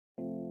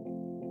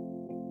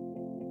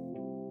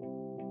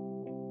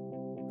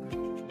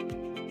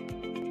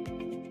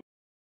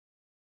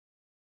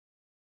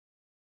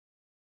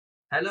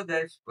Hello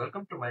guys,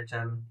 welcome to my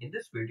channel. In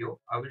this video,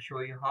 I will show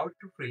you how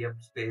to free up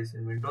space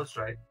in Windows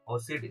Drive or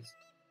CDs.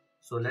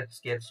 So let's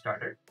get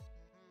started.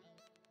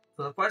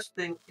 So the first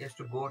thing is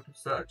to go to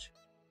search,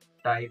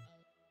 type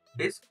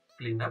disk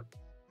cleanup,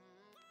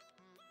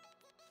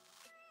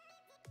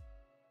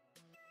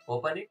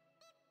 open it.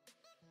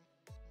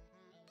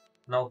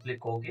 Now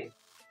click OK.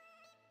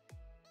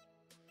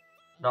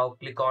 Now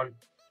click on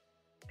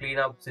clean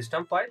up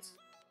system files.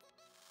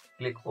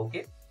 Click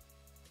OK.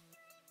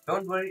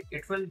 Don't worry,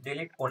 it will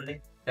delete only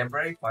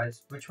temporary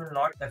files which will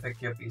not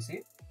affect your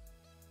PC.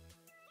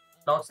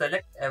 Now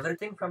select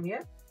everything from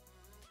here.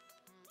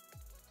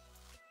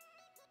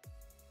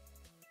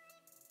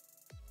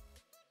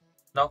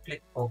 Now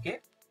click OK.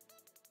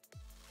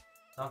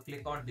 Now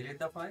click on delete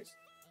the files.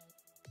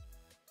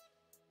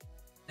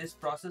 This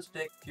process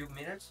takes few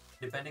minutes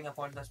depending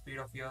upon the speed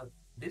of your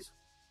disk.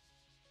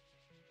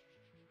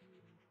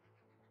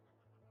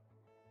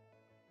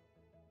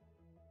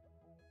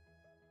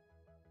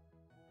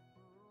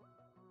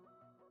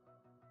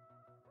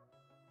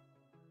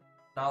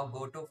 Now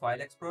go to File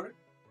Explorer,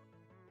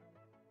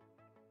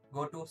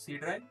 go to C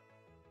drive,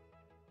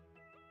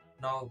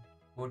 now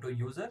go to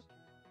User,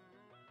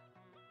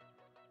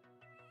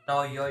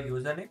 now your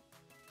username,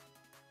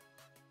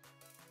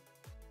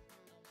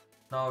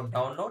 now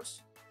Downloads,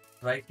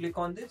 right click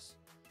on this,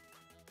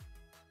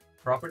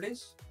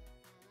 Properties.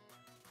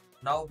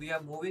 Now we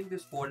are moving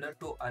this folder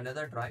to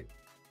another drive.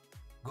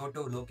 Go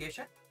to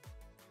Location,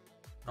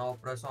 now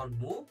press on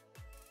Move.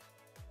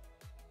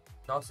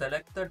 Now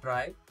select the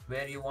drive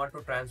where you want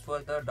to transfer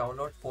the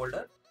download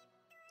folder.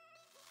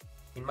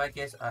 In my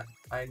case,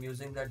 I am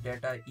using the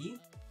data E.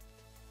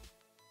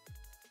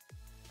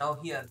 Now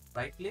here,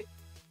 right click,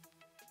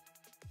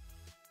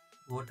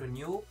 go to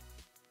New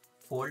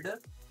Folder,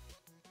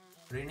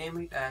 rename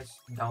it as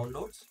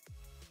Downloads.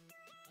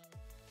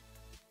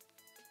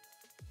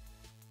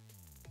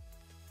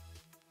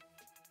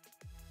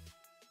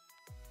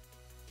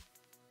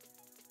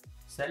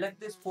 Select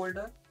this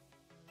folder.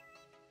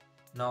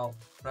 Now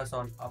press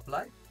on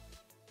Apply.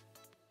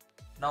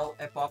 Now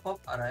a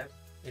pop-up arrives.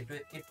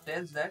 It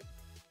tells that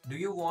do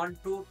you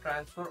want to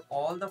transfer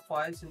all the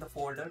files in the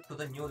folder to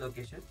the new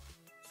location?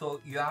 So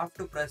you have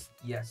to press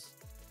yes.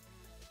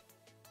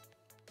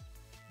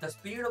 The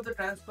speed of the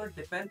transfer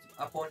depends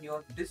upon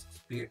your disk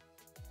speed.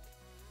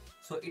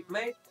 So it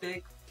may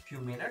take few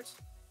minutes.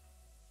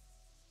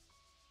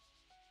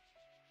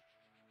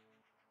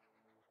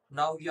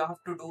 Now you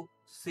have to do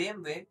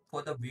same way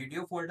for the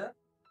video folder.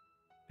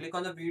 Click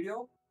on the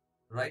video,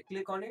 right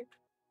click on it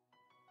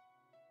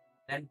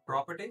and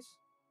properties.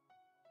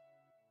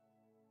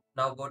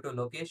 Now go to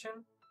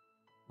location,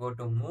 go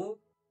to move,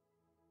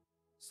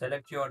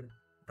 select your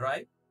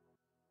drive.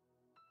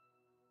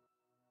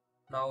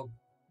 Now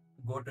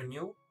go to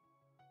new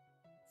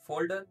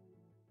folder,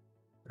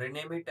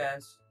 rename it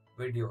as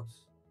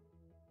videos.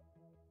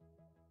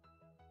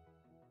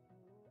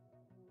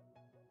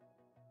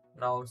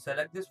 Now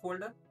select this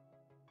folder.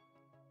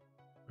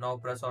 Now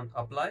press on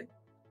apply.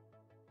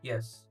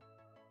 Yes.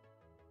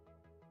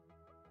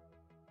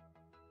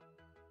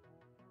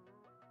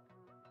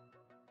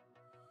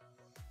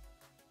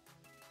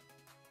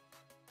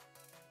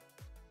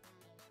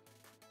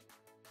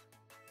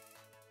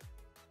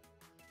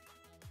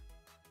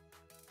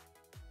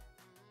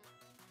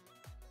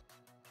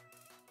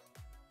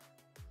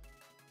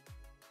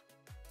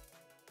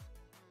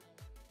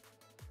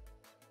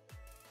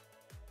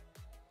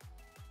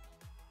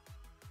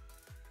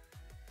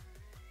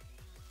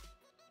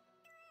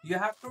 You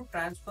have to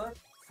transfer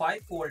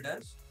 5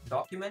 folders: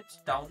 documents,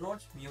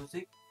 downloads,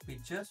 music,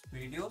 pictures,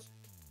 videos.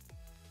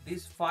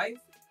 These 5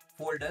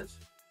 folders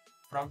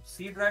from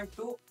C drive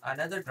to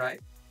another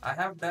drive. I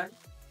have done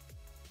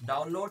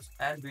downloads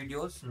and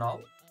videos now.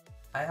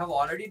 I have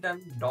already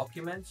done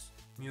documents,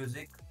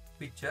 music,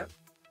 picture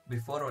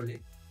before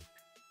only.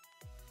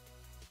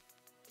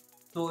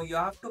 So you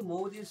have to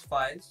move these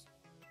files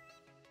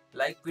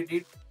like we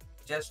did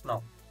just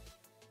now.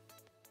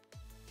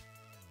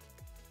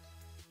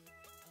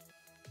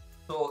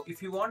 So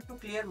if you want to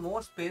clear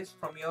more space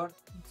from your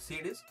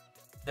C disk,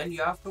 then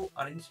you have to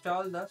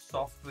uninstall the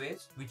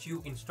softwares which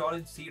you install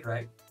in C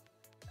drive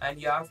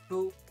and you have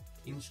to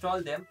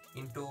install them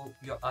into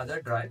your other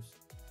drives.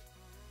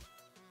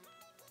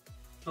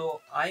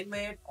 So I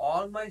made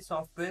all my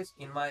softwares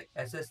in my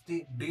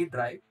SSD D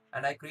drive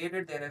and I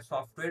created there a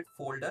software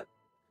folder.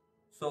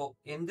 So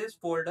in this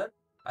folder,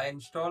 I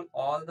install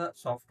all the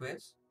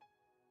softwares.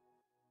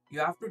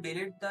 You have to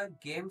delete the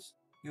games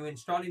you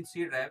install in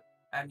C drive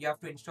and you have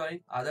to install in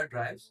other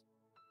drives.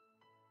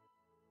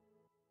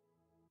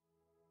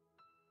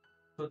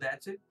 So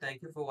that's it.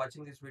 Thank you for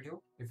watching this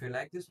video. If you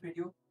like this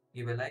video,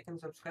 give a like and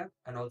subscribe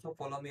and also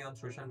follow me on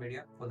social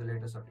media for the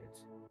latest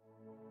updates.